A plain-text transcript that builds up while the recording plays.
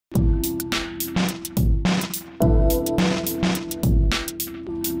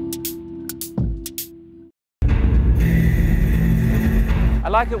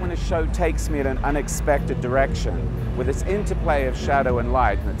like it when a show takes me in an unexpected direction, with its interplay of shadow and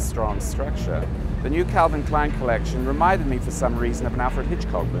light and its strong structure. The new Calvin Klein collection reminded me for some reason of an Alfred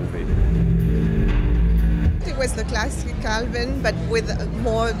Hitchcock movie. It was the classic Calvin, but with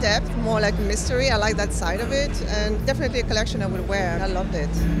more depth, more like mystery. I like that side of it, and definitely a collection I would wear. I loved it.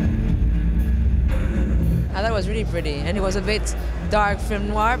 I thought it was really pretty, and it was a bit dark film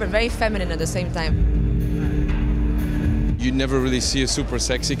noir, but very feminine at the same time. You never really see a super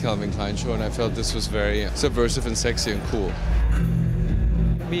sexy Calvin Klein show, and I felt this was very subversive and sexy and cool.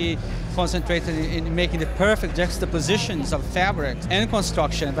 We concentrated in making the perfect juxtapositions of fabric and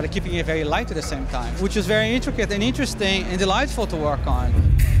construction, but keeping it very light at the same time, which is very intricate and interesting and delightful to work on.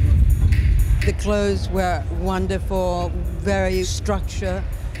 The clothes were wonderful, very structured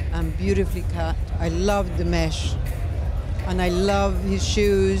and beautifully cut. I loved the mesh. And I love his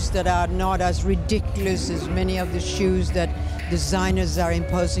shoes that are not as ridiculous as many of the shoes that designers are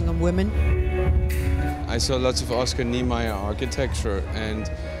imposing on women. I saw lots of Oscar Niemeyer architecture,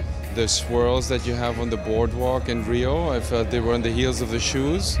 and the swirls that you have on the boardwalk in Rio, I felt they were on the heels of the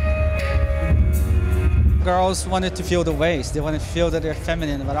shoes. Girls wanted to feel the waist, they want to feel that they're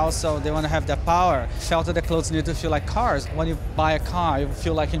feminine, but also they want to have that power. Felt that the clothes need to feel like cars. When you buy a car, you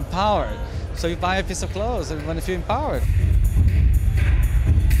feel like empowered. So you buy a piece of clothes and you want to feel empowered.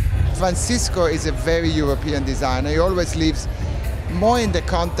 Francisco is a very European designer. He always lives more in the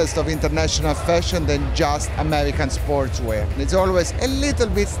context of international fashion than just American sportswear. It's always a little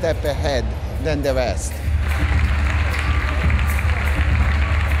bit step ahead than the rest.